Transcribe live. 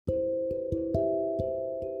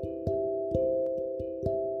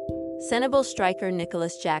Senegal striker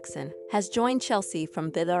Nicolas Jackson has joined Chelsea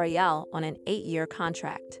from Villarreal on an 8-year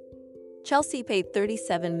contract. Chelsea paid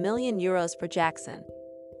 €37 million for Jackson.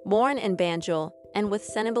 Born in Banjul and with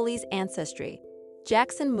Senegalese ancestry,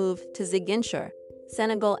 Jackson moved to Ziguinchor,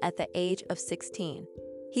 Senegal at the age of 16.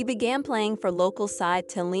 He began playing for local side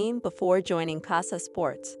Tillim before joining Casa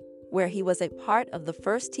Sports, where he was a part of the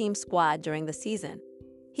first-team squad during the season.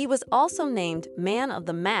 He was also named Man of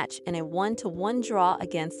the Match in a 1-1 draw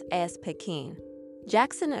against AS Pekin.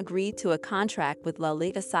 Jackson agreed to a contract with La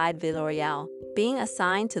Liga side Villarreal, being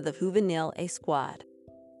assigned to the Juvenil A squad.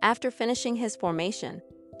 After finishing his formation,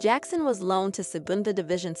 Jackson was loaned to Segunda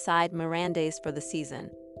Division side Mirandes for the season.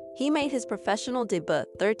 He made his professional debut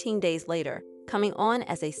 13 days later, coming on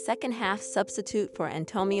as a second-half substitute for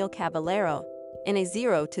Antonio Caballero in a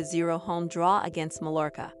 0-0 home draw against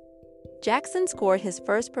Mallorca. Jackson scored his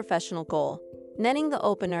first professional goal, netting the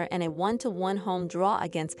opener in a 1-1 home draw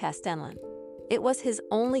against Castellón. It was his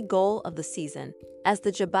only goal of the season, as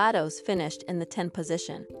the Jabatos finished in the 10th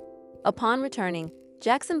position. Upon returning,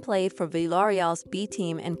 Jackson played for Villarreal's B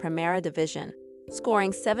team in Primera Division,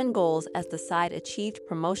 scoring 7 goals as the side achieved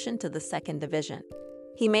promotion to the second division.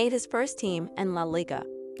 He made his first team in La Liga,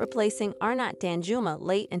 replacing Arnott Danjuma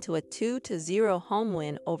late into a 2-0 home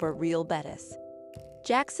win over Real Betis.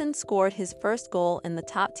 Jackson scored his first goal in the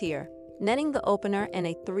top tier, netting the opener in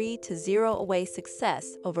a 3-0 away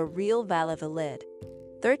success over Real Valladolid.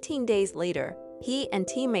 13 days later, he and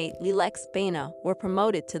teammate Lilex Baena were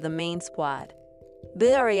promoted to the main squad.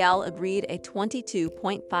 Villarreal agreed a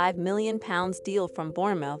 £22.5 million deal from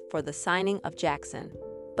Bournemouth for the signing of Jackson,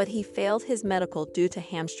 but he failed his medical due to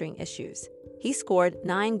hamstring issues. He scored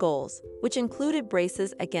 9 goals, which included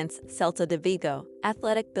braces against Celta de Vigo,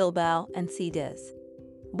 Athletic Bilbao, and Cadiz.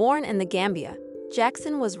 Born in the Gambia,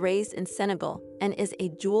 Jackson was raised in Senegal and is a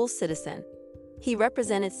dual citizen. He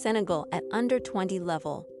represented Senegal at under-20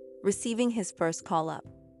 level, receiving his first call-up.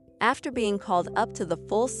 After being called up to the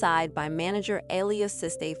full side by manager Aliou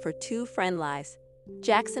Cissé for 2 friendlies,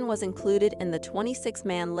 Jackson was included in the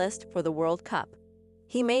 26-man list for the World Cup.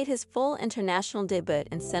 He made his full international debut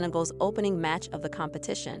in Senegal's opening match of the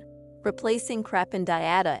competition, replacing Crépin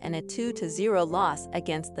Diatta in a 2-0 loss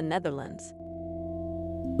against the Netherlands.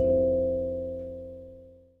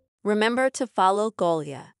 Remember to follow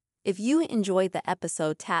Golia. If you enjoyed the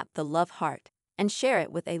episode, tap the love heart and share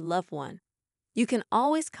it with a loved one. You can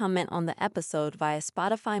always comment on the episode via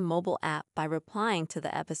Spotify mobile app by replying to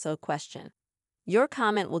the episode question. Your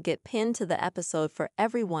comment will get pinned to the episode for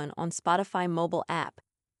everyone on Spotify mobile app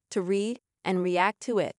to read and react to it.